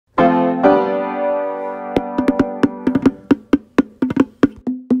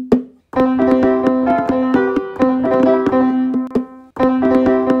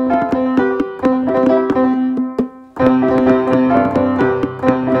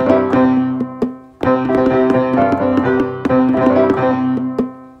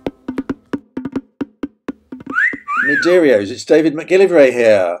Derios, it's David McGillivray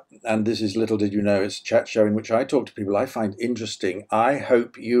here, and this is Little Did You Know. It's a chat show in which I talk to people I find interesting. I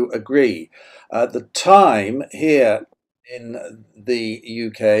hope you agree. The time here in the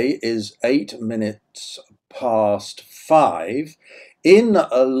UK is 8 minutes past 5. In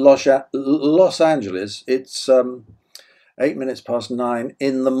Los Angeles, it's 8 minutes past 9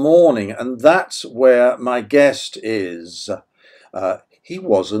 in the morning, and that's where my guest is. He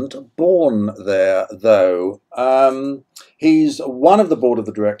wasn't born there, though. He's one of the board of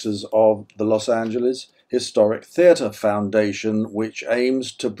the directors of the Los Angeles Historic Theatre Foundation, which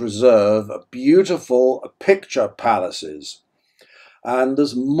aims to preserve beautiful picture palaces. And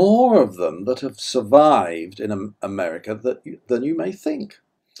there's more of them that have survived in America than you may think.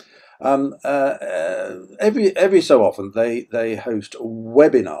 Every so often they host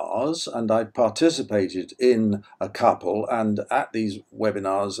webinars, and I participated in a couple, and at these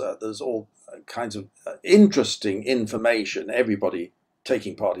webinars there's all kinds of interesting information. Everybody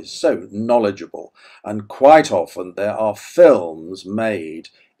taking part is so knowledgeable, and quite often there are films made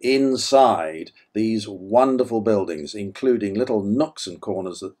inside these wonderful buildings, including little nooks and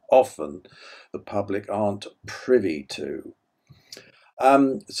corners that often the public aren't privy to.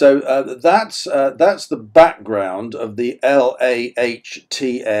 So that's the background of the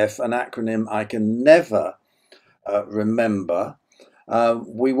LAHTF, an acronym I can never remember.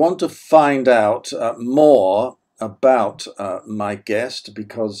 We want to find out more about my guest,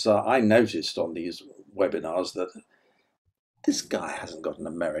 because I noticed on these webinars that this guy hasn't got an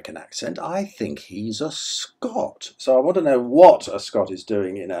American accent. I think he's a Scot. So I want to know what a Scot is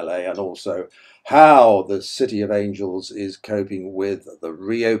doing in LA, and also how the City of Angels is coping with the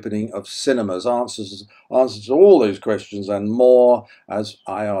reopening of cinemas. Answers to all those questions and more as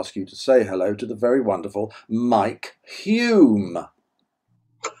I ask you to say hello to the very wonderful Mike Hume.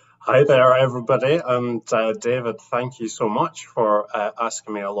 Hi there, everybody, and David, thank you so much for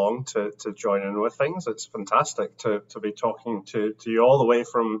asking me along to join in with things. It's fantastic to be talking to you all the way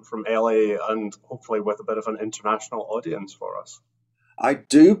from LA, and hopefully with a bit of an international audience for us. I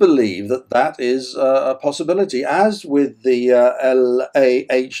do believe that is a possibility. As with the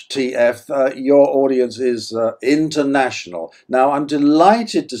LAHTF, your audience is international. Now, I'm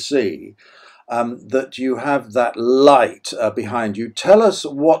delighted to see that you have that light behind you. Tell us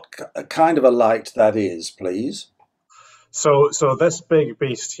what kind of a light that is, please. So this big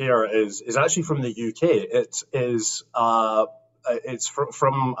beast here is actually from the UK. It is it's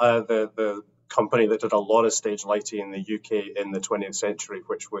from the company that did a lot of stage lighting in the UK in the 20th century,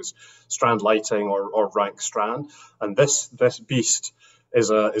 which was Strand Lighting or Rank Strand. And this beast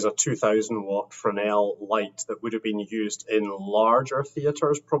is a 2,000 watt Fresnel light that would have been used in larger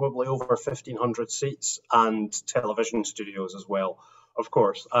theatres, probably over 1,500 seats, and television studios as well, of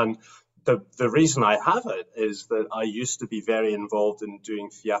course. And the reason I have it is that I used to be very involved in doing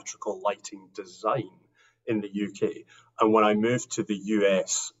theatrical lighting design in the UK. And when I moved to the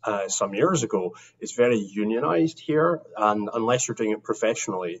US some years ago, it's very unionized here. And unless you're doing it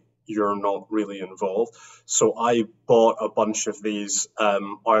professionally, you're not really involved. So I bought a bunch of these,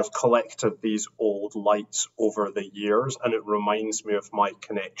 or I've collected these old lights over the years, and it reminds me of my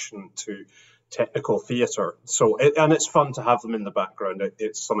connection to technical theatre. So, and it's fun to have them in the background.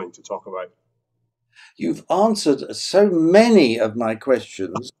 It's something to talk about. You've answered so many of my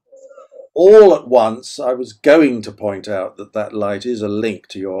questions all at once. I was going to point out that light is a link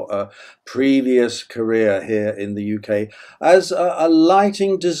to your previous career here in the UK as a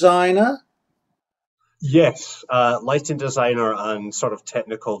lighting designer. Yes, lighting designer and sort of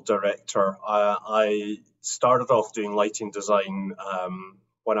technical director. I started off doing lighting design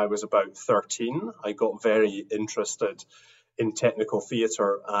when I was about 13. I got very interested in technical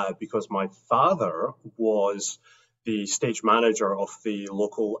theatre because my father was the stage manager of the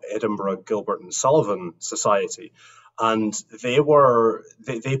local Edinburgh Gilbert and Sullivan Society. And they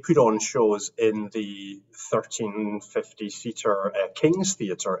put on shows in the 1350-seater King's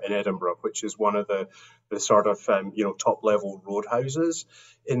Theatre in Edinburgh, which is one of the sort of top level roadhouses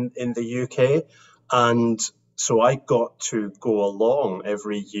in the UK. And so I got to go along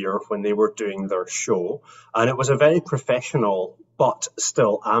every year when they were doing their show, and it was a very professional but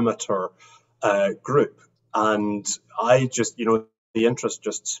still amateur group. And I just, the interest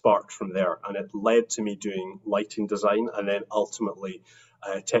just sparked from there, and it led to me doing lighting design and then ultimately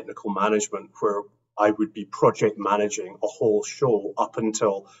technical management, where I would be project managing a whole show up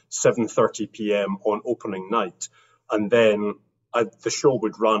until 7:30 p.m. on opening night, and then the show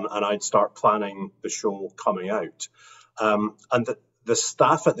would run and I'd start planning the show coming out. And the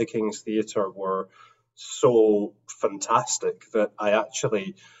staff at the King's Theatre were so fantastic that I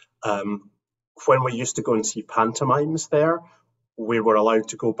actually when we used to go and see pantomimes there, we were allowed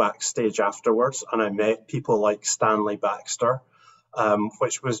to go backstage afterwards, and I met people like Stanley Baxter,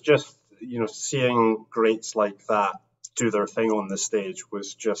 which was just, seeing greats like that do their thing on the stage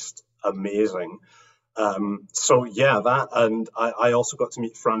was just amazing. So yeah, that, and I also got to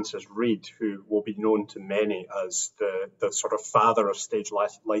meet Francis Reid, who will be known to many as the sort of father of stage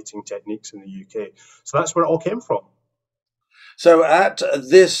lighting techniques in the UK. So that's where it all came from. So at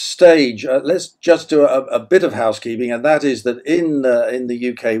this stage, let's just do a bit of housekeeping, and that is that in the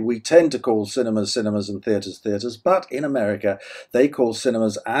UK we tend to call cinemas cinemas and theatres theatres, but in America they call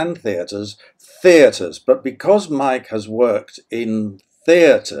cinemas and theatres theatres. But because Mike has worked in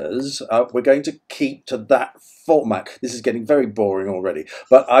theatres, we're going to keep to that format. This is getting very boring already,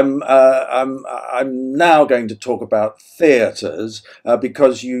 but I'm now going to talk about theatres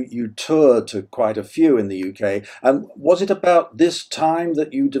because you toured to quite a few in the UK. And was it about this time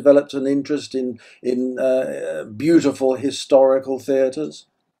that you developed an interest in beautiful historical theatres?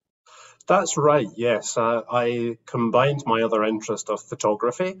 That's right, yes. I combined my other interest of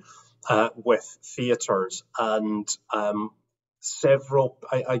photography with theatres, and I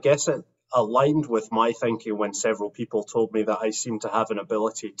guess it aligned with my thinking when several people told me that I seemed to have an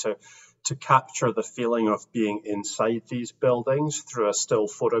ability to capture the feeling of being inside these buildings through a still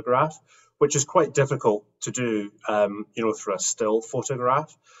photograph, which is quite difficult to do, through a still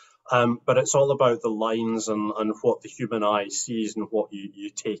photograph. But it's all about the lines and what the human eye sees and what you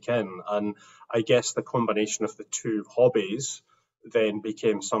take in. And I guess the combination of the two hobbies then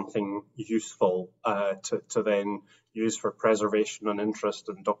became something useful to then use for preservation and interest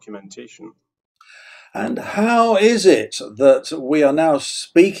and documentation. And how is it that we are now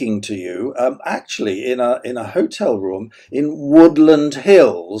speaking to you, actually in a hotel room in Woodland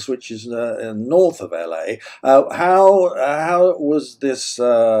Hills, which is north of LA? How was this?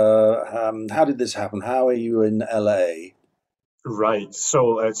 How did this happen? How are you in LA? Right.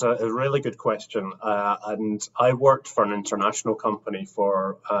 So it's a really good question. And I worked for an international company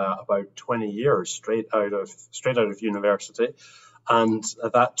for about 20 years straight out of university. And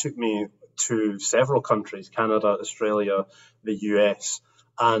that took me to several countries, Canada, Australia, the US.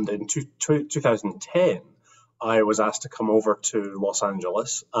 And in 2010, I was asked to come over to Los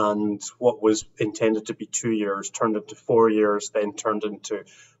Angeles. And what was intended to be 2 years turned into 4 years, then turned into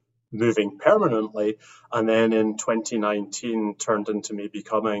moving permanently, and then in 2019 turned into me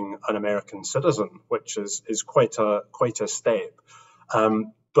becoming an American citizen, which is quite a step.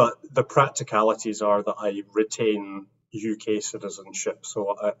 But the practicalities are that I retain UK citizenship,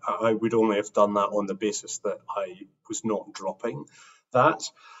 so I would only have done that on the basis that I was not dropping that.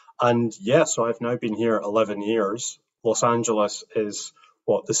 And yeah, so I've now been here 11 years. Los Angeles is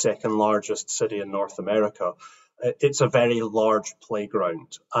what, the second largest city in North America. It's a very large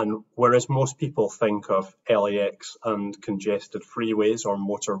playground. And whereas most people think of LAX and congested freeways or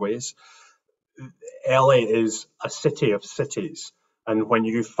motorways, LA is a city of cities. And when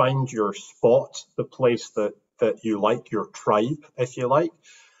you find your spot, the place that you like, your tribe, if you like,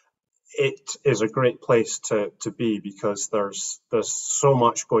 it is a great place to be because there's so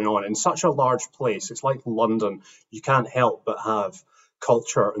much going on in such a large place. It's like London. You can't help but have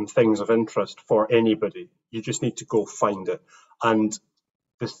culture and things of interest for anybody. You just need to go find it. And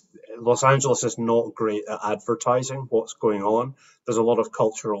this, Los Angeles is not great at advertising what's going on. There's a lot of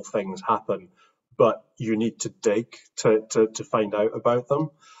cultural things happen, but you need to dig to find out about them.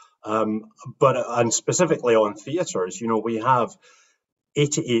 And specifically on theatres, we have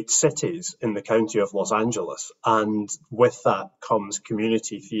 88 cities in the county of Los Angeles, and with that comes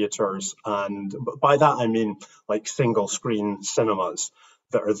community theatres, and by that I mean like single screen cinemas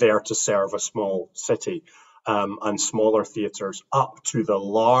that are there to serve a small city, and smaller theatres up to the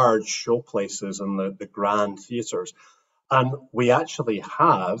large showplaces and the grand theatres. And we actually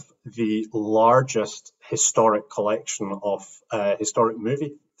have the largest historic collection of historic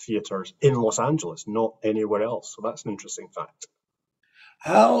movie theatres in Los Angeles, not anywhere else. So that's an interesting fact.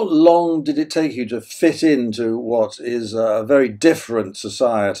 How long did it take you to fit into what is a very different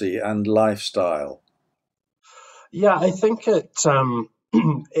society and lifestyle? Yeah, I think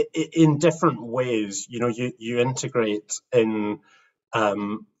in different ways, you integrate in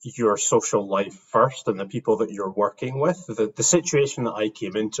your social life first and the people that you're working with. The situation that I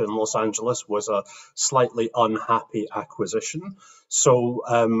came into in Los Angeles was a slightly unhappy acquisition.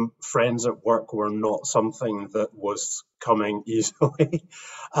 So friends at work were not something that was coming easily.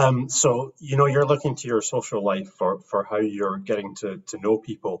 So, you're looking to your social life for how you're getting to know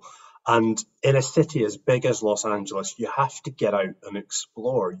people. And in a city as big as Los Angeles, you have to get out and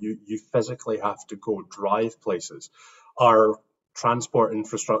explore. You physically have to go drive places. Our transport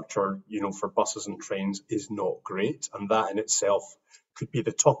infrastructure, for buses and trains is not great, and that in itself could be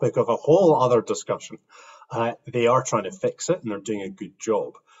the topic of a whole other discussion. They are trying to fix it, and they're doing a good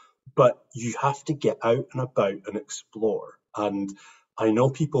job. But you have to get out and about and explore. And I know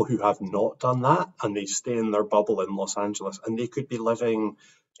people who have not done that, and they stay in their bubble in Los Angeles, and they could be living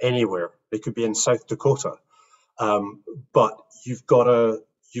anywhere. They could be in South Dakota. But you've got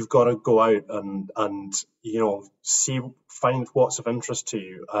to go out and find what's of interest to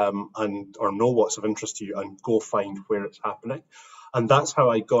you, and or know what's of interest to you, and go find where it's happening. And that's how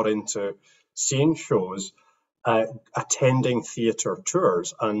I got into seeing shows, attending theatre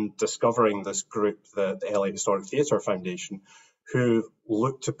tours, and discovering this group, the LA Historic Theatre Foundation, who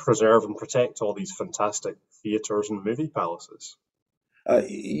look to preserve and protect all these fantastic theatres and movie palaces.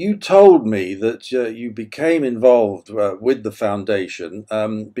 You told me that you became involved with the foundation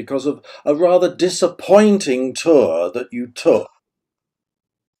because of a rather disappointing tour that you took.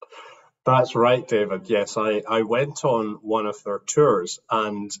 That's right, David. Yes, I went on one of their tours,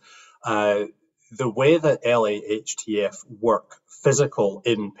 and uh, the way that LAHTF work physical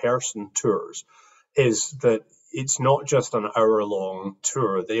in-person tours is that it's not just an hour-long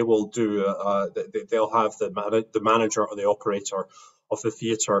tour. They will do. They'll have the manager or the operator of the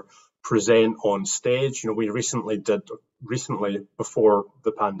theatre present on stage. We recently before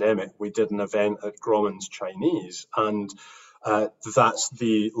the pandemic, we did an event at Grauman's Chinese, and that's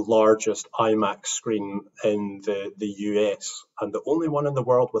the largest IMAX screen in the US, and the only one in the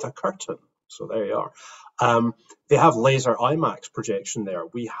world with a curtain. So there you are. They have laser IMAX projection there.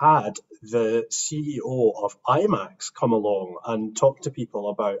 We had the CEO of IMAX come along and talk to people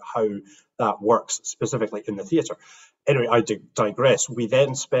about how that works specifically in the theatre. Anyway, I digress. We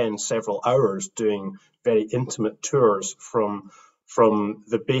then spend several hours doing very intimate tours from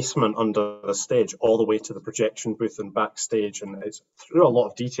the basement under the stage all the way to the projection booth and backstage, and it's through a lot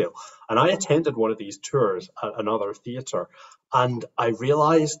of detail. And I attended one of these tours at another theatre, and I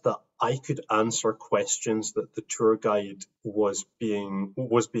realized that I could answer questions that the tour guide was being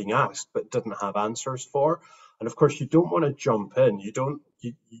asked but didn't have answers for. And of course, you don't want to jump in.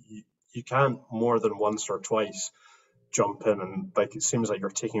 You can't more than once or twice jump in, and like it seems like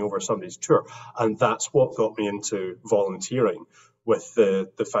you're taking over somebody's tour. And that's what got me into volunteering with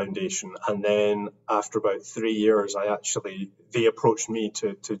the foundation. And then after about 3 years, they approached me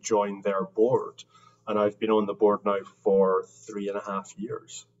to join their board, and I've been on the board now for 3.5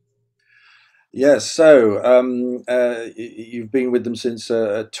 years. Yes, so you've been with them since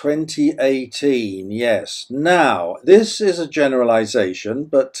 2018. Yes. Now, this is a generalization,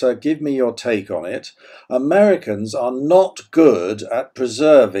 but give me your take on it. Americans are not good at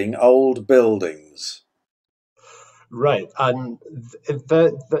preserving old buildings. Right, and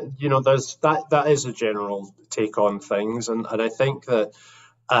there's that is a general take on things, and I think that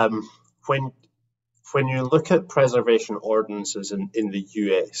um, when when you look at preservation ordinances in the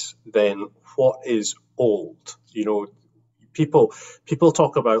US, then what is old? People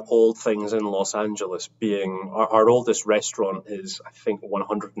talk about old things in Los Angeles being our oldest restaurant is I think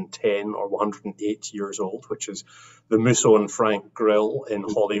 110 or 108 years old, which is the Musso and Frank Grill in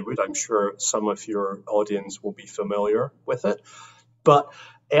Hollywood. I'm sure some of your audience will be familiar with it. But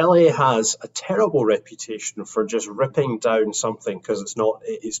LA has a terrible reputation for just ripping down something because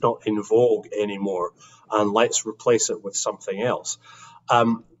it's not in vogue anymore, and let's replace it with something else.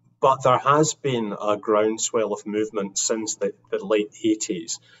 Um, but there has been a groundswell of movement since the late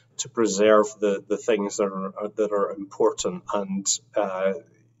 80s to preserve the things that are important and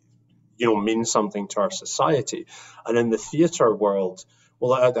mean something to our society. And in the theatre world,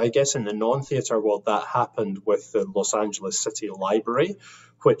 well, I guess in the non-theatre world, that happened with the Los Angeles City Library,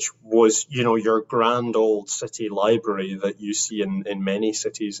 which was, your grand old city library that you see in many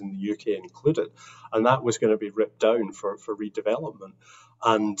cities in the UK included. And that was going to be ripped down for redevelopment.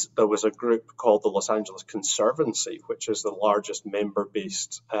 And there was a group called the Los Angeles Conservancy, which is the largest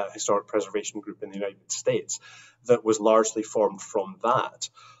member-based historic preservation group in the United States, that was largely formed from that.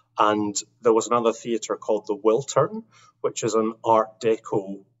 And there was another theatre called the Wiltern, which is an Art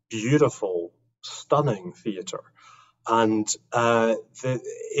Deco, beautiful, stunning theatre. And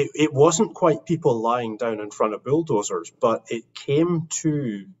it wasn't quite people lying down in front of bulldozers, but it came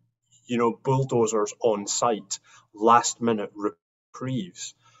to, bulldozers on site, last minute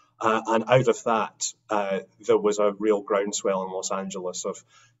reprieves. And out of that, there was a real groundswell in Los Angeles of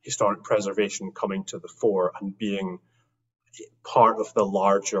historic preservation coming to the fore and being part of the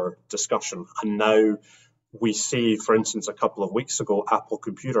larger discussion. And now we see, for instance, a couple of weeks ago, Apple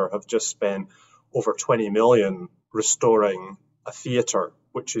Computer have just spent over 20 million restoring a theater,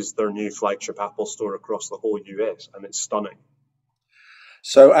 which is their new flagship Apple store across the whole US, and it's stunning.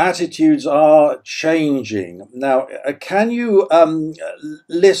 So attitudes are changing. Now, can you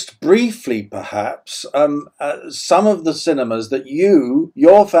list briefly, perhaps, some of the cinemas that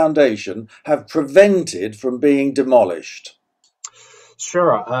your foundation, have prevented from being demolished?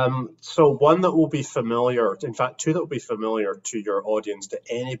 Sure. So one that will be familiar, in fact, two that will be familiar to your audience, to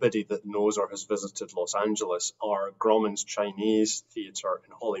anybody that knows or has visited Los Angeles, are Grauman's Chinese Theatre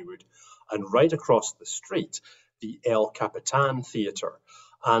in Hollywood, and right across the street, the El Capitan Theatre.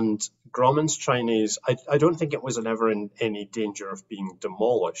 And Grauman's Chinese, I don't think it was ever in any danger of being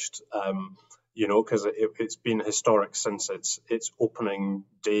demolished. Because it's been historic since its opening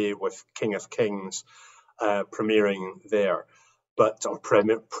day with King of Kings premiering there, or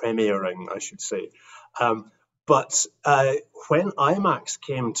premiering, I should say. But when IMAX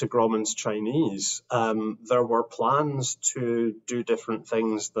came to Grauman's Chinese, there were plans to do different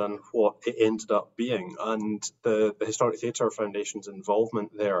things than what it ended up being. And the Historic Theatre Foundation's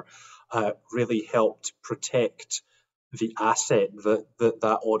involvement there really helped protect the asset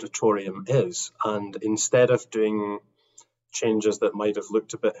that auditorium is. And instead of doing changes that might have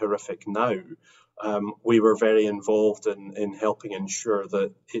looked a bit horrific now, we were very involved in helping ensure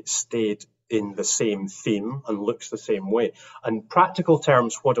that it stayed in the same theme and looks the same way. And practical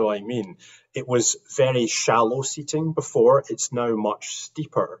terms, what do I mean? It was very shallow seating before, it's now much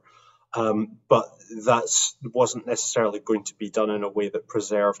steeper. But that wasn't necessarily going to be done in a way that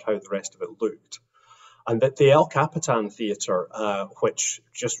preserved how the rest of it looked. And that the El Capitan Theatre, which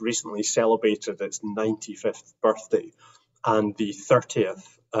just recently celebrated its 95th birthday and the 30th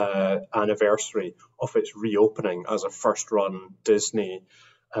anniversary of its reopening as a first-run Disney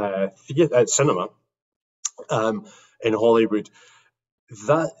cinema in Hollywood,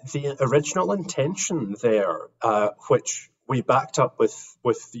 that the original intention there, which we backed up with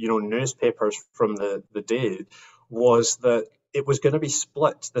newspapers from the day, was that it was going to be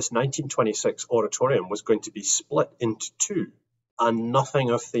split. This 1926 auditorium was going to be split into two, and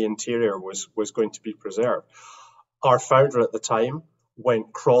nothing of the interior was going to be preserved. Our founder at the time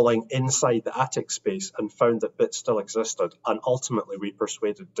went crawling inside the attic space and found that bits still existed. And ultimately, we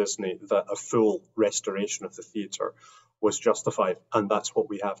persuaded Disney that a full restoration of the theatre was justified. And that's what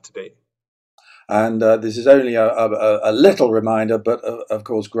we have today. And this is only a little reminder, but of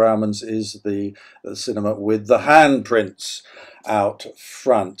course, Grauman's is the cinema with the handprints out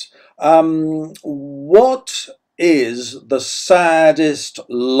front. What is the saddest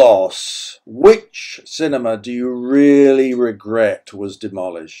loss? Which cinema do you really regret was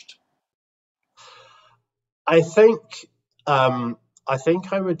demolished? I think I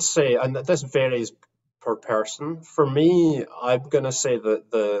would say, and this varies per person. For me, I'm going to say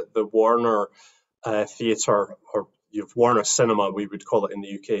that the Warner Theatre, or Warner Cinema, we would call it in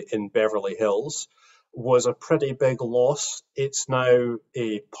the UK, in Beverly Hills, was a pretty big loss. It's now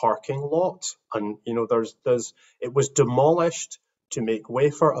a parking lot, and there's it was demolished to make way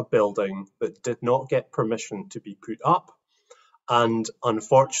for a building that did not get permission to be put up, and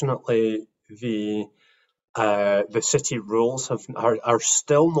unfortunately the city rules are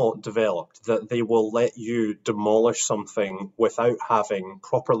still not developed, that they will let you demolish something without having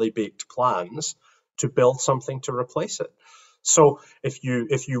properly baked plans to build something to replace it. So if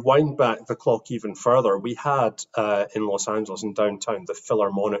you wind back the clock even further, we had in Los Angeles in downtown the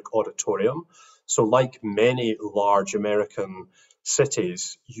Philharmonic Auditorium. So like many large American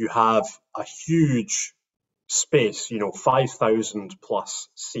cities, you have a huge space, 5,000 plus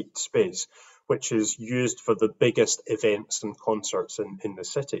seat space, which is used for the biggest events and concerts in the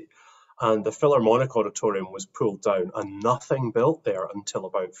city. And the Philharmonic Auditorium was pulled down and nothing built there until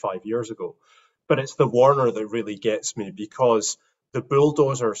about 5 years ago. But it's the Warner that really gets me, because the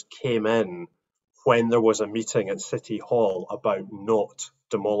bulldozers came in when there was a meeting at City Hall about not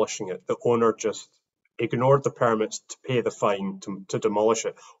demolishing it. The owner just ignored the permits to pay the fine to demolish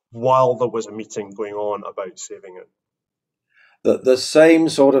it while there was a meeting going on about saving it. The same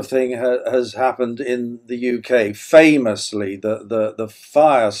sort of thing has happened in the UK. Famously, the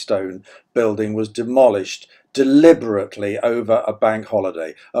Firestone building was demolished deliberately over a bank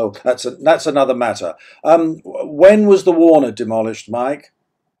holiday. Oh, that's another matter. When was the Warner demolished, Mike?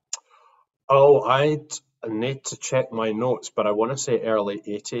 Oh, I'd need to check my notes, but I want to say early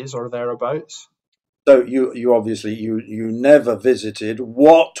 80s or thereabouts. So you obviously you never visited.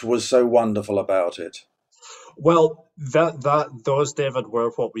 What was so wonderful about it? Well, those, David,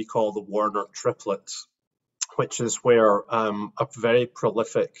 were what we call the Warner triplets, which is where a very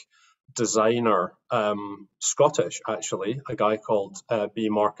prolific designer, Scottish actually, a guy called B.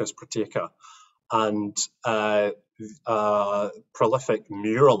 Marcus Proteka, and a prolific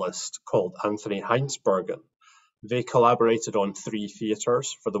muralist called Anthony Heinsbergen, They collaborated on 3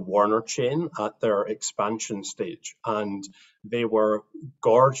 theatres for the Warner chain at their expansion stage, and they were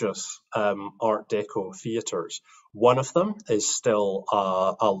gorgeous Art Deco theatres. One of them is still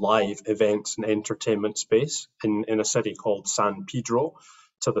a live events and entertainment space in a city called San Pedro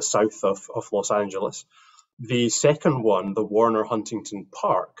to the south of Los Angeles. The second one, the Warner Huntington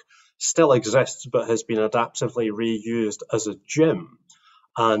Park, still exists but has been adaptively reused as a gym.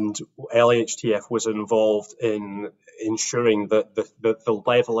 And LAHTF was involved in ensuring that the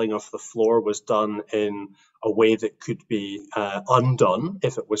levelling of the floor was done in a way that could be undone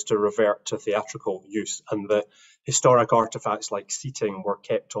if it was to revert to theatrical use, and that historic artifacts like seating were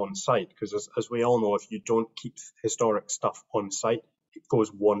kept on site, because as we all know, if you don't keep historic stuff on site, it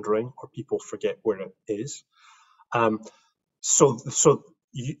goes wandering or people forget where it is. And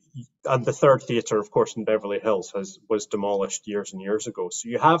the third theatre, of course, in Beverly Hills was demolished years and years ago. So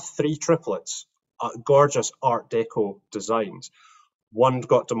you have 3 triplets, gorgeous Art Deco designs. One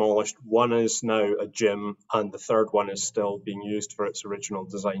got demolished, one is now a gym, and the third one is still being used for its original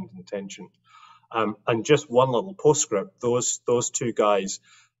design intention. And just one little postscript, those 2 guys,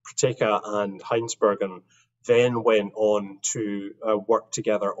 Prateka and Heinsbergen, then went on to work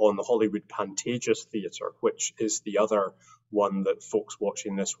together on the Hollywood Pantages Theatre, which is the other one that folks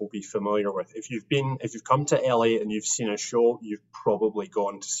watching this will be familiar with. If you've come to LA and you've seen a show, you've probably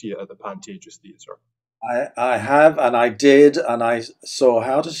gone to see it at the Pantages Theatre. I have, and I did, and I saw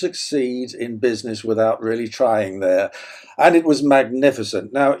How to Succeed in Business Without Really Trying there, and it was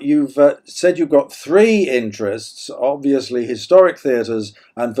magnificent. Now, you've said you've got 3 interests. Obviously, historic theatres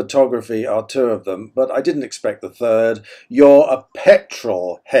and photography are 2 of them, but I didn't expect the third. You're a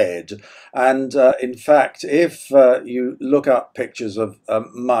petrol head, and in fact, if you look up pictures of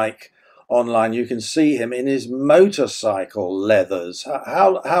Mike online, you can see him in his motorcycle leathers.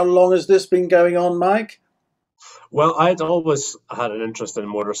 How long has this been going on, Mike? Well, I'd always had an interest in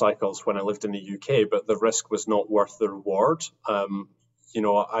motorcycles when I lived in the UK, but the risk was not worth the reward. I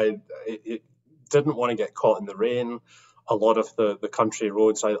didn't want to get caught in the rain. A lot of the country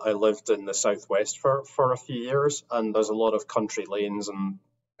roads, I lived in the southwest for a few years, and there's a lot of country lanes and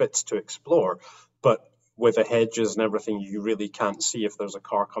bits to explore. But with the hedges and everything, you really can't see if there's a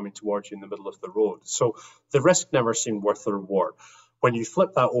car coming towards you in the middle of the road. So the risk never seemed worth the reward. When you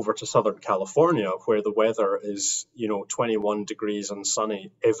flip that over to Southern California, where the weather is, 21 degrees and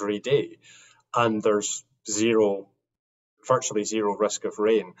sunny every day, and there's virtually zero risk of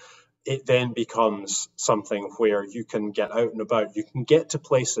rain, it then becomes something where you can get out and about. You can get to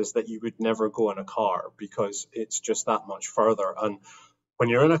places that you would never go in a car because it's just that much further. And when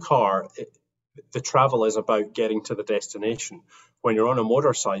you're in a car, the travel is about getting to the destination. When you're on a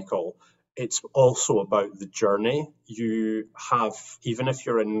motorcycle, it's also about the journey. You have, even if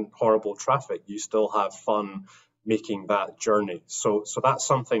you're in horrible traffic, you still have fun making that journey. So that's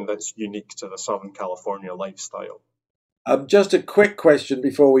something that's unique to the Southern California lifestyle. Just a quick question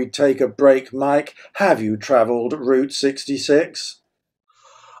before we take a break, Mike. Have you travelled Route 66?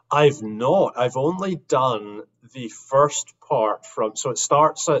 I've not. I've only done the first part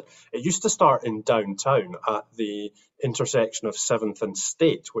it used to start in downtown at the intersection of 7th and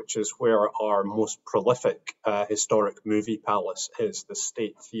State, which is where our most prolific historic movie palace is, the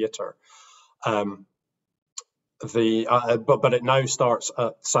State Theatre. But it now starts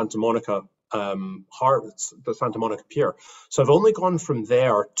at Santa Monica, the Santa Monica Pier. So I've only gone from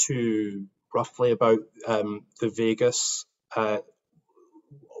there to roughly about the Vegas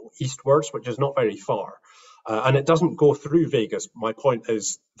eastwards, which is not very far. And it doesn't go through Vegas. My point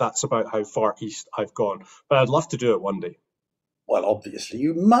is that's about how far east I've gone. But I'd love to do it one day. Well, obviously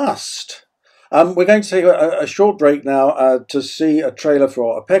you must. We're going to take a short break now to see a trailer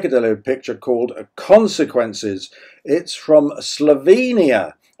for a Peccadillo picture called Consequences. It's from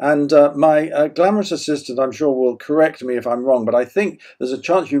Slovenia. And my glamorous assistant, I'm sure, will correct me if I'm wrong, but I think there's a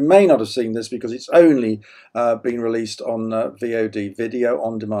chance you may not have seen this because it's only been released on VOD, video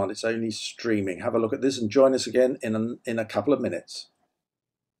on demand. It's only streaming. Have a look at this and join us again in a couple of minutes.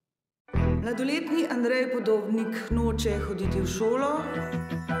 Mladoletni Andrej Podobnik noče hoditi v šolo.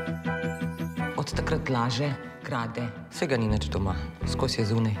 Od takrat laže, krade. Vsega ni nič doma, skozi je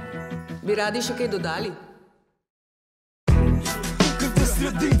zunaj. Bi radi še kaj dodali?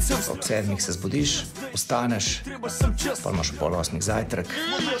 Ob 7 se zbudiš, vstaneš, pa imaš pol 8 zajtrk,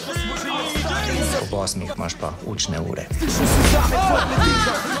 ob 8 imaš pa učne ure.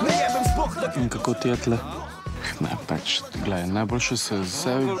 In kako ti je tle? Ne, pač, gledaj, najboljše se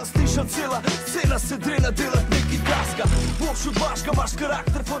sebi.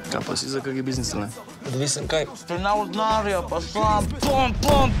 Kaj pa si za kakšen biznis, ne? Odvisen kaj? Prenal denarja, pa slam,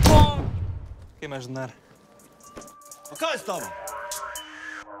 pom. Kje imaš denar? Kaj je s tabo?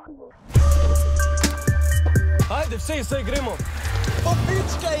 Ajde, vse gremo. Po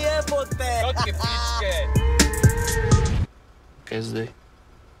pičke jebote! Kakšne pičke? Kaj zdaj?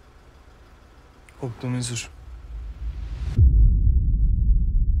 Kako to misliš?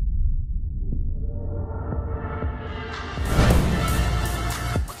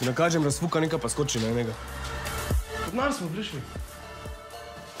 Ko ti nakažem razfuka nekaj, pa skoči na enega. Od nas smo prišli.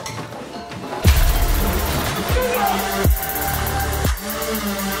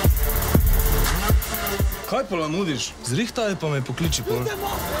 Kaj pa lamudiš? Zrihtaj pa me pokliči pol.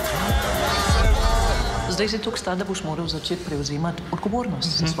 Zdaj si tukaj sta, da boš moral začeti prevzemati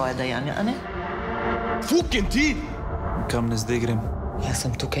odgovornost za svoje dejanja, a ne? Fucking ti! Kam ne zdaj grem? Jaz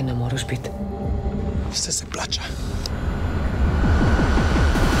sem tukaj, ne moreš biti. Vse se plača.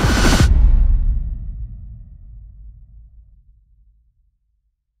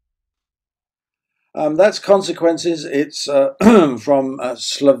 That's Consequences. It's from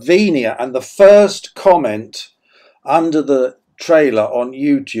Slovenia. And the first comment under the trailer on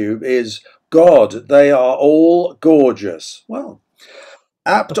YouTube is, God, they are all gorgeous. Well,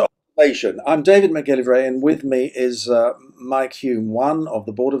 apt observation. I'm David McGillivray, and with me is Mike Hume, one of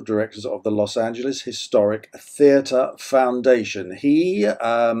the board of directors of the Los Angeles Historic Theatre Foundation. He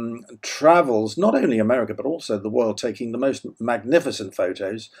travels not only America but also the world, taking the most magnificent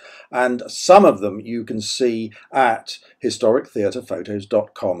photos, and some of them you can see at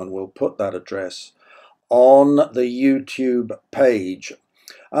historictheatrephotos.com, and we'll put that address on the YouTube page.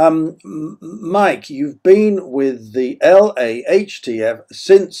 Mike, you've been with the LAHTF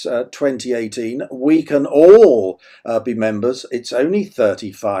since 2018. We can all be members. It's only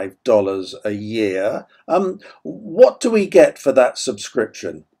 $35 a year. What do we get for that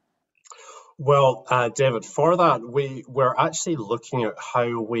subscription? Well, David, for that, we're actually looking at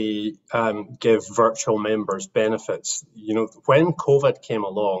how we give virtual members benefits. You know, when COVID came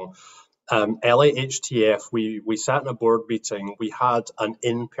along, LAHTF, we sat in a board meeting, we had an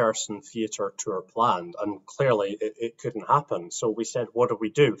in-person theatre tour planned, and clearly it couldn't happen. So we said, what do we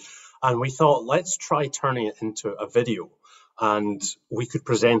do? And we thought, let's try turning it into a video, and we could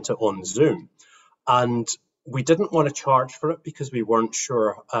present it on Zoom. And we didn't want to charge for it because we weren't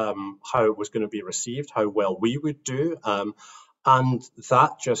sure how it was going to be received, how well we would do. And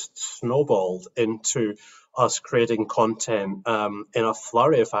that just snowballed into us creating content in a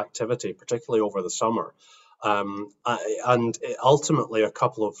flurry of activity, particularly over the summer. And ultimately, a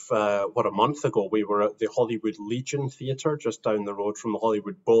month ago, we were at the Hollywood Legion Theatre just down the road from the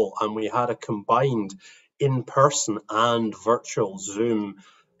Hollywood Bowl, and we had a combined in-person and virtual Zoom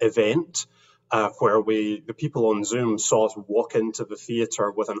event where the people on Zoom saw us walk into the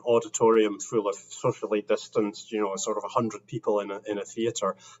theatre with an auditorium full of socially distanced, sort of 100 people in a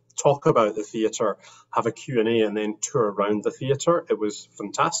theatre, talk about the theatre, have a Q&A, and then tour around the theatre. It was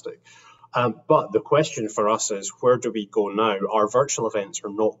fantastic. But the question for us is, where do we go now? Our virtual events are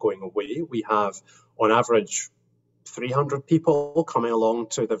not going away. We have, on average, 300 people coming along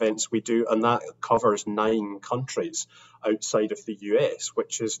to the events we do, and that covers 9 countries outside of the US,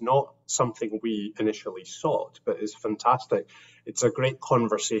 which is not something we initially sought, but is fantastic. It's a great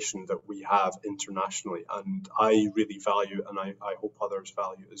conversation that we have internationally, and I really value, and I hope others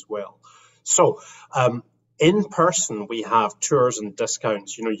value as well. So in person, we have tours and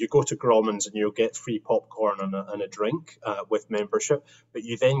discounts. You go to Grauman's and you'll get free popcorn and a drink with membership, but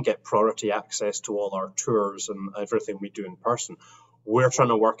you then get priority access to all our tours and everything we do in person. We're trying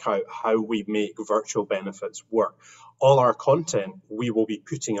to work out how we make virtual benefits work. All our content, we will be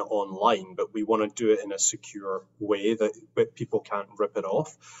putting it online, but we want to do it in a secure way that people can't rip it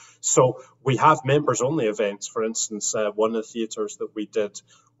off. So we have members-only events. For instance, one of the theatres that we did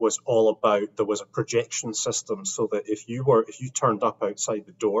was all about, there was a projection system so that if you turned up outside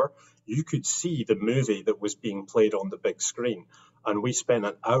the door, you could see the movie that was being played on the big screen. And we spent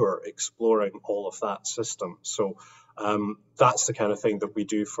an hour exploring all of that system. So that's the kind of thing that we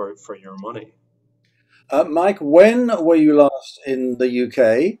do for your money. Mike, when were you last in the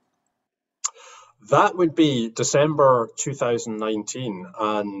UK? That would be December 2019,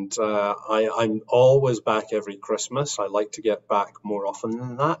 and I'm always back every Christmas. I like to get back more often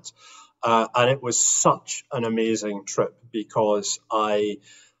than that. And it was such an amazing trip because I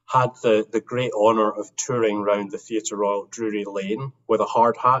had the great honour of touring around the Theatre Royal Drury Lane with a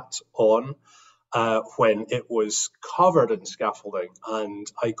hard hat on when it was covered in scaffolding,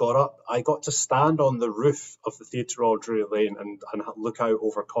 and I got to stand on the roof of the Theatre Royal Drury Lane and look out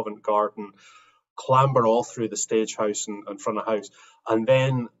over Covent Garden, clamber all through the stage house and front of house, And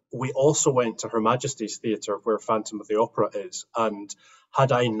then we also went to Her Majesty's Theatre, where Phantom of the Opera is. And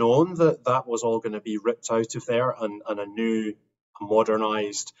had I known that that was all going to be ripped out of there and a new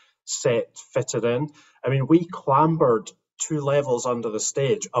modernised set fitted in, I mean, we clambered 2 levels under the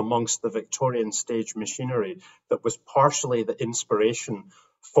stage amongst the Victorian stage machinery that was partially the inspiration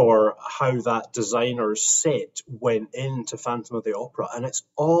for how that designer's set went into Phantom of the Opera, and it's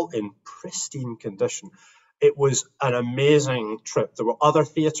all in pristine condition. It was an amazing trip. There were other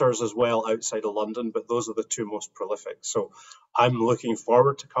theatres as well outside of London, but those are the 2 most prolific. So I'm looking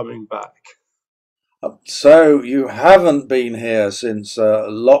forward to coming back. So you haven't been here since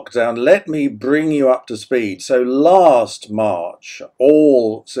lockdown. Let me bring you up to speed. So last March,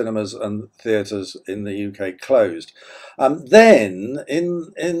 all cinemas and theatres in the UK closed. Then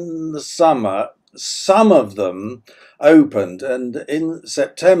in the summer, some of them opened, and in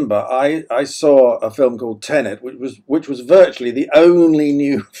September I saw a film called Tenet, which was virtually the only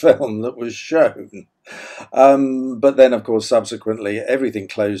new film that was shown. But then, of course, subsequently everything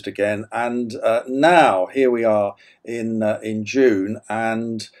closed again, and now here we are in June,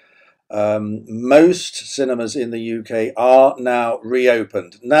 and most cinemas in the UK are now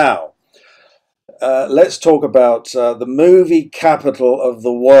reopened. Now, let's talk about the movie capital of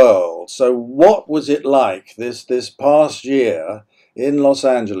the world. So, what was it like this past year in Los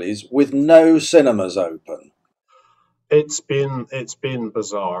Angeles with no cinemas open? It's been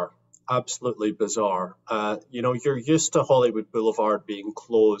bizarre. Absolutely bizarre. You're used to Hollywood Boulevard being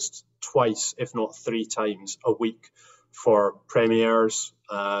closed twice, if not 3 times a week for premieres.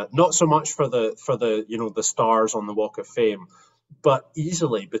 Not so much for the stars on the Walk of Fame, but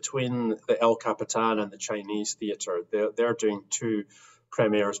easily between the El Capitan and the Chinese Theatre, they're doing 2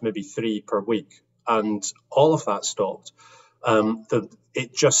 premieres, maybe 3 per week, and all of that stopped.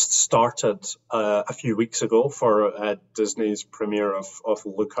 It just started a few weeks ago for Disney's premiere of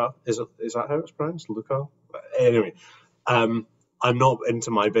Luca. Is that how it's pronounced? Luca? Anyway, I'm not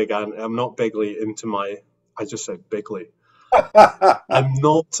bigly into my. I just said bigly. I'm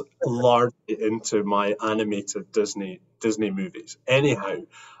not largely into my animated Disney movies. Anyhow,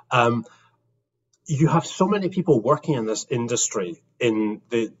 you have so many people working in this industry in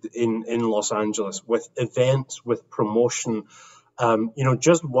Los Angeles with events, with promotion.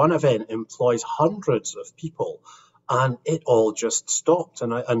 Just one event employs hundreds of people, and it all just stopped.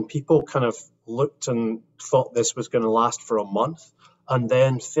 And people kind of looked and thought this was going to last for a month, and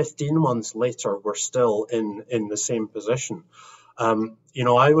then 15 months later, we're still in the same position.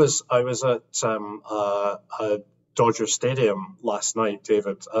 I was at Dodger Stadium last night,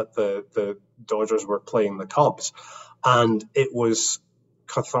 David. At the Dodgers were playing the Cubs, and it was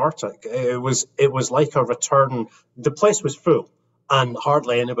cathartic. It was like a return. The place was full, and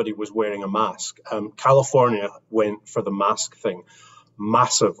hardly anybody was wearing a mask. California went for the mask thing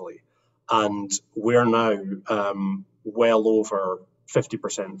massively, and we're now well over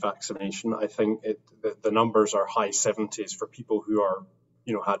 50% vaccination. I think the numbers are high 70s for people who are,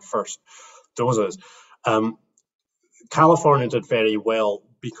 had first doses. California did very well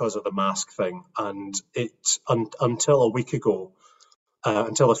because of the mask thing, and until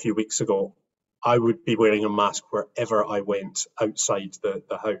a few weeks ago, I would be wearing a mask wherever I went outside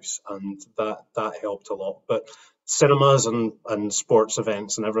the house, and that helped a lot. But cinemas and sports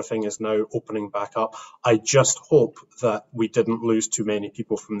events and everything is now opening back up. I just hope that we didn't lose too many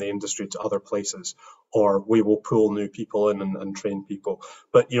people from the industry to other places, or we will pull new people in and train people.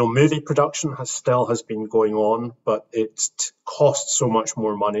 But movie production has been going on, but it costs so much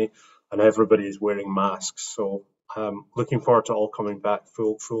more money, and everybody is wearing masks. So looking forward to all coming back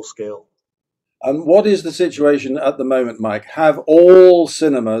full scale. And what is the situation at the moment, Mike? Have all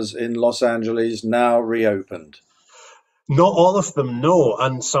cinemas in Los Angeles now reopened? Not all of them, no.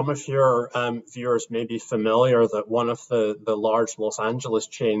 And some of your viewers may be familiar that one of the large Los Angeles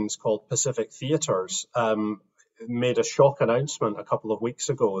chains called Pacific Theatres made a shock announcement a couple of weeks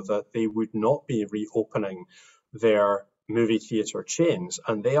ago that they would not be reopening their movie theatre chains.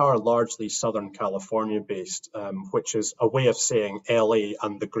 And they are largely Southern California based, which is a way of saying LA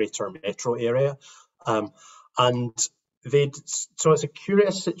and the greater metro area. So it's a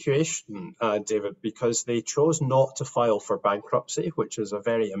curious situation, David, because they chose not to file for bankruptcy, which is a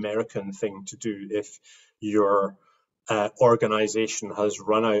very American thing to do if your organization has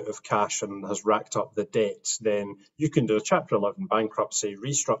run out of cash and has racked up the debts. Then you can do a Chapter 11 bankruptcy,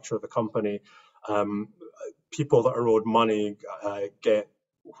 restructure the company. People that are owed money get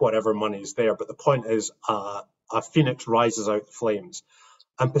whatever money is there. But the point is, a phoenix rises out the flames.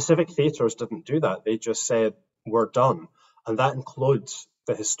 And Pacific Theatres didn't do that. They just said, we're done. And that includes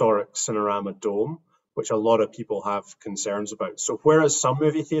the historic Cinerama Dome, which a lot of people have concerns about. So whereas some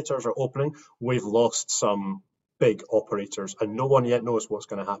movie theatres are opening, we've lost some big operators, and no one yet knows what's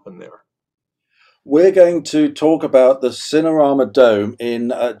going to happen there. We're going to talk about the Cinerama Dome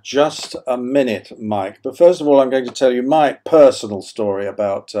in just a minute, Mike. But first of all, I'm going to tell you my personal story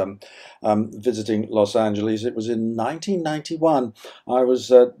about visiting Los Angeles. It was in 1991. I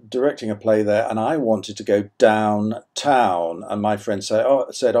was directing a play there, and I wanted to go downtown. And my friend said,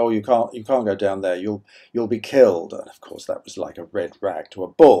 "Oh, you can't go down there. You'll be killed." And of course, that was like a red rag to a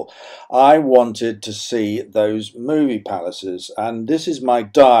bull. I wanted to see those movie palaces, and this is my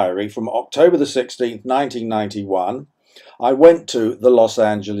diary from October the 16th, 1991. I went to the Los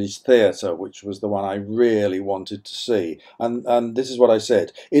Angeles Theatre, which was the one I really wanted to see. And this is what I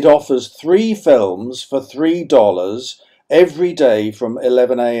said. It offers 3 films for $3 every day from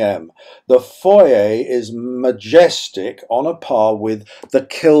 11 a.m. The foyer is majestic, on a par with the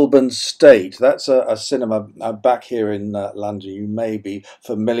Kilburn State. That's a cinema back here in London. You may be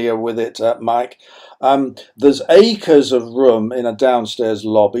familiar with it, Mike. There's acres of room in a downstairs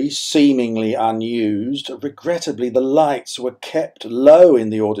lobby, seemingly unused. Regrettably, the lights were kept low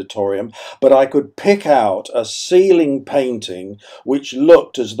in the auditorium, but I could pick out a ceiling painting which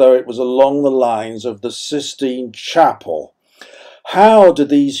looked as though it was along the lines of the Sistine Chapel. How do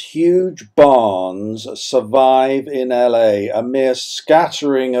these huge barns survive in LA? A mere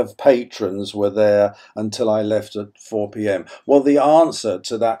scattering of patrons were there until I left at 4 p.m. Well, the answer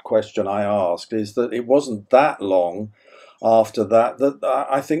to that question I asked is that it wasn't that long after that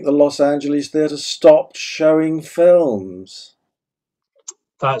I think the Los Angeles Theatre stopped showing films.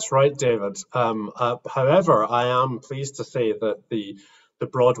 That's right, David. However, I am pleased to say that the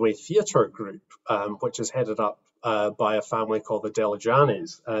Broadway Theatre Group, which is headed up by a family called the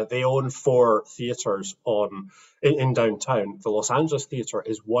Delajanis, they own 4 theatres in downtown. The Los Angeles Theatre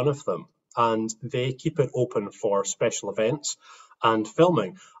is one of them, and they keep it open for special events and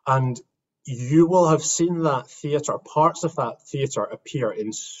filming. And you will have seen that theatre, parts of that theatre appear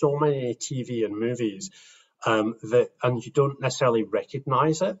in so many TV and movies and you don't necessarily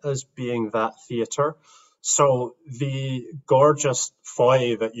recognize it as being that theatre. So the gorgeous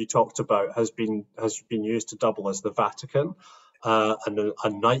foyer that you talked about has been used to double as the Vatican and a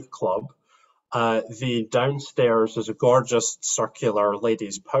nightclub. The downstairs is a gorgeous circular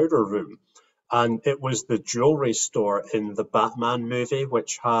ladies' powder room, and it was the jewelry store in the Batman movie,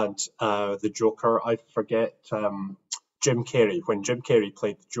 which had the Joker. I forget Jim Carrey, when Jim Carrey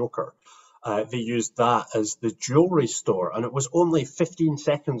played the Joker. They used that as the jewelry store, and it was only 15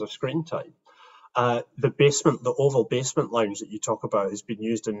 seconds of screen time. The oval basement lounge that you talk about has been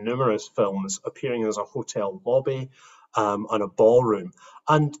used in numerous films, appearing as a hotel lobby and a ballroom.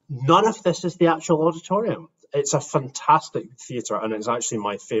 And none of this is the actual auditorium. It's a fantastic theatre, and it's actually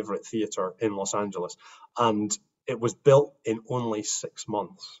my favourite theatre in Los Angeles. And it was built in only 6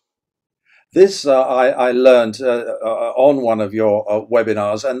 months. This I learned on one of your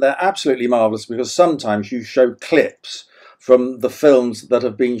webinars, and they're absolutely marvellous because sometimes you show clips from the films that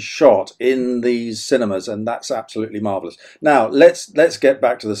have been shot in these cinemas, and that's absolutely marvellous. Now, let's get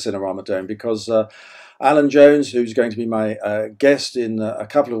back to the Cinerama Dome, because Alan Jones, who's going to be my guest in a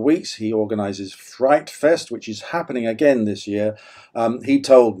couple of weeks, he organises Fright Fest, which is happening again this year. He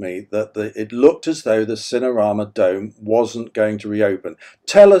told me that it looked as though the Cinerama Dome wasn't going to reopen.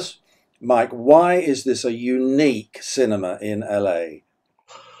 Tell us, Mike, why is this a unique cinema in LA?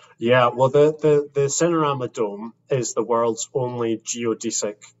 Yeah, well, the Cinerama Dome is the world's only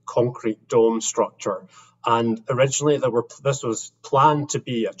geodesic concrete dome structure. And originally this was planned to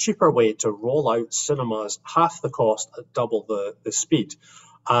be a cheaper way to roll out cinemas half the cost at double the speed.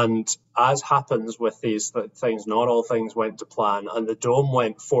 And as happens with these things, not all things went to plan, and the dome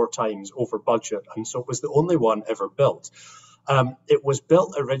went 4 times over budget. And so it was the only one ever built. It was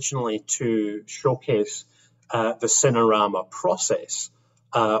built originally to showcase the Cinerama process,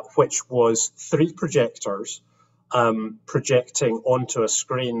 which was 3 projectors projecting onto a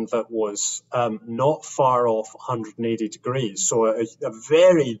screen that was not far off 180 degrees, so a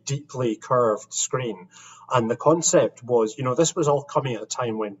very deeply curved screen. And the concept was, this was all coming at a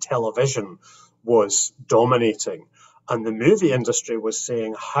time when television was dominating. And the movie industry was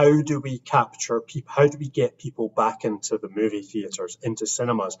saying, how do we capture people? How do we get people back into the movie theatres, into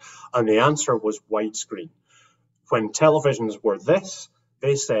cinemas? And the answer was widescreen. When televisions were this,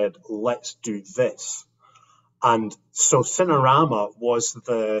 they said, let's do this. And so Cinerama was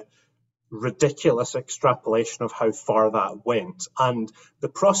the ridiculous extrapolation of how far that went. And the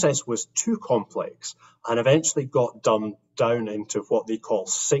process was too complex and eventually got dumbed down into what they call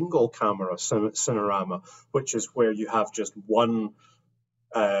single camera Cinerama, which is where you have just one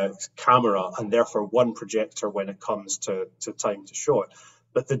camera and therefore one projector when it comes to time to show it.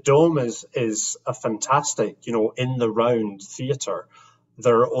 But the Dome is a fantastic, in the round theatre.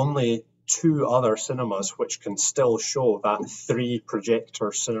 There are only 2 other cinemas which can still show that 3 projector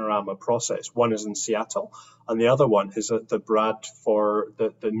Cinerama process. One is in Seattle, and the other one is at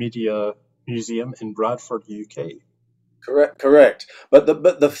the Media Museum in Bradford, UK. Correct. But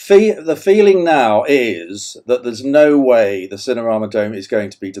the feeling now is that there's no way the Cinerama Dome is going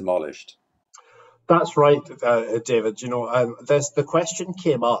to be demolished. That's right, David. The question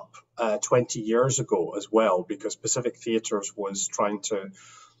came up 20 years ago as well, because Pacific Theatres was trying to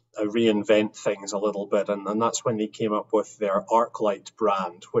reinvent things a little bit, and that's when they came up with their ArcLight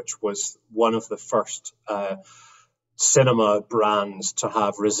brand, which was one of the first cinema brands to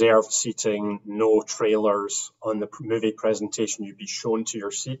have reserved seating, no trailers on the movie presentation. You'd be shown to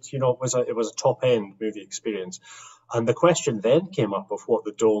your seat. It was a top end movie experience. And the question then came up of what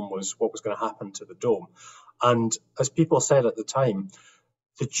was going to happen to the Dome. And as people said at the time,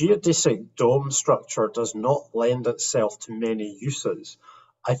 the geodesic dome structure does not lend itself to many uses.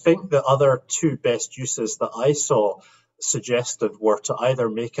 I think the other 2 best uses that I saw suggested were to either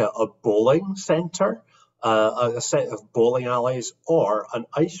make it a bowling centre, a set of bowling alleys, or an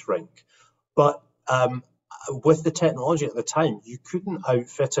ice rink. But with the technology at the time, you couldn't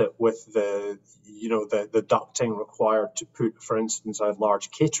outfit it with the ducting required to put, for instance, a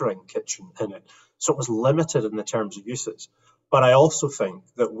large catering kitchen in it. So it was limited in the terms of uses. But I also think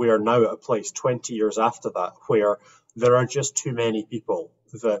that we are now at a place 20 years after that where there are just too many people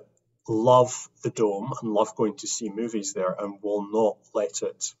that love the Dome and love going to see movies there and will not let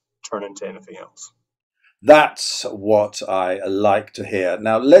it turn into anything else. That's what I like to hear.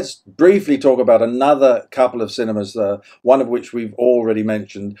 Now, let's briefly talk about another couple of cinemas, one of which we've already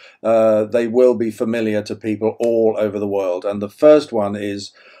mentioned. They will be familiar to people all over the world. And the first one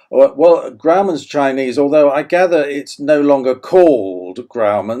is, well, Grauman's Chinese, although I gather it's no longer called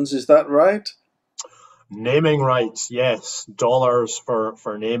Grauman's. Is that right? Naming rights, yes. Dollars for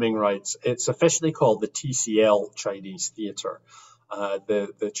naming rights. It's officially called the TCL Chinese Theatre.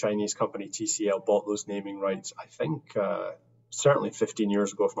 The Chinese company TCL bought those naming rights, I think, certainly 15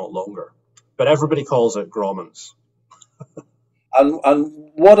 years ago, if not longer. But everybody calls it Grauman's.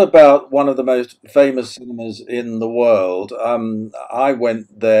 And what about one of the most famous cinemas in the world? I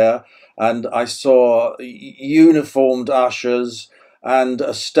went there and I saw uniformed ushers and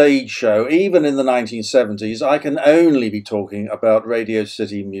a stage show, even in the 1970s. I can only be talking about Radio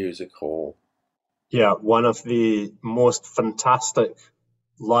City Music Hall. Yeah, one of the most fantastic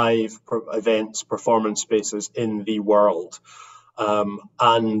live events, performance spaces in the world.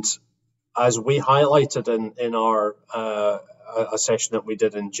 And as we highlighted in our a session that we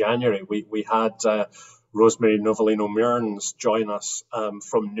did in January, we had Rosemary Novellino-Mearns join us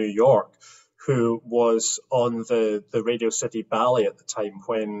from New York, who was on the Radio City Ballet at the time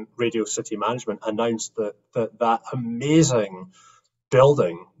when Radio City Management announced that amazing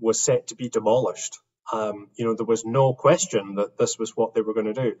building was set to be demolished. There was no question that this was what they were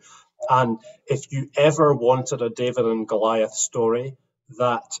going to do. And if you ever wanted a David and Goliath story,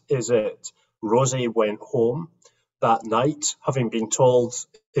 that is it. Rosie went home that night, having been told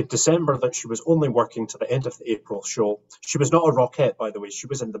in December that she was only working to the end of the April show. She was not a Rockette, by the way. She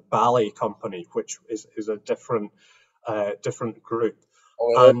was in the ballet company, which is a different group.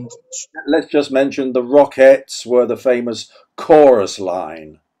 And let's just mention the Rockettes were the famous chorus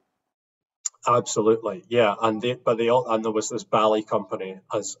line. Absolutely, yeah, and there was this ballet company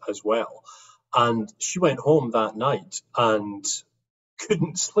as well, and she went home that night and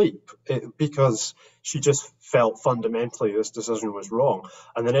couldn't sleep because she just felt fundamentally this decision was wrong.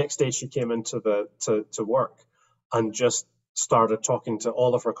 And the next day she came into to work and just started talking to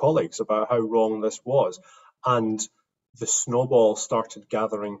all of her colleagues about how wrong this was, and the snowball started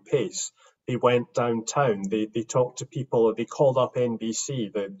gathering pace. They went downtown, they talked to people, they called up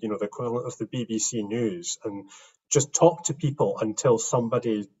NBC, the equivalent of the BBC News, and just talked to people until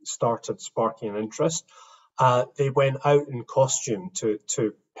somebody started sparking an interest. They went out in costume to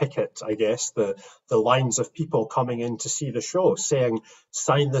picket, I guess, the lines of people coming in to see the show, saying,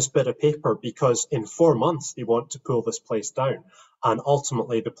 sign this bit of paper because in 4 months they want to pull this place down. And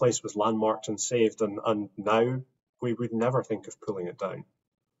ultimately the place was landmarked and saved, and now we would never think of pulling it down.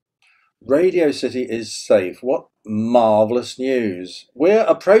 Radio City is safe. What marvellous news. We're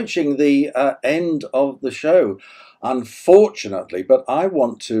approaching the end of the show, unfortunately, but I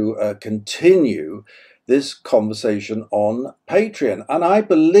want to continue this conversation on Patreon. And I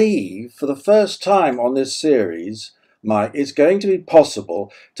believe for the first time on this series, Mike, it's going to be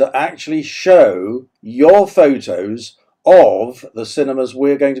possible to actually show your photos of the cinemas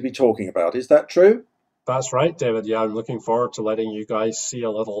we're going to be talking about. Is that true? That's right, David. Yeah, I'm looking forward to letting you guys see a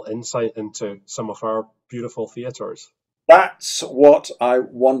little insight into some of our beautiful theatres. That's what I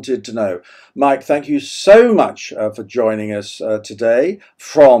wanted to know. Mike, thank you so much for joining us today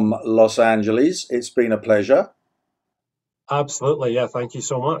from Los Angeles. It's been a pleasure. Absolutely. Yeah, thank you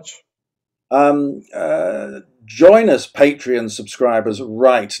so much. Join us, Patreon subscribers,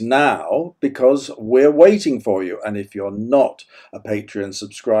 right now, because we're waiting for you. And if you're not a Patreon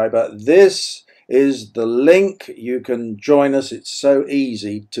subscriber, this is the link. You can join us. It's so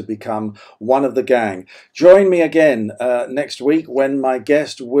easy to become one of the gang. Join me again next week when my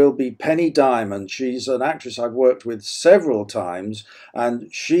guest will be Penny Diamond. She's an actress I've worked with several times, and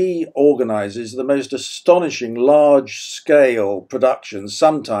she organizes the most astonishing large-scale productions,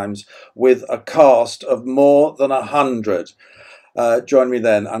 sometimes with a cast of more than 100. Join me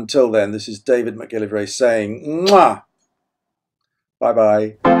then. Until then, this is David McGillivray saying, mwah!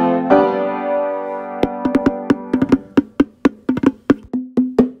 Bye-bye.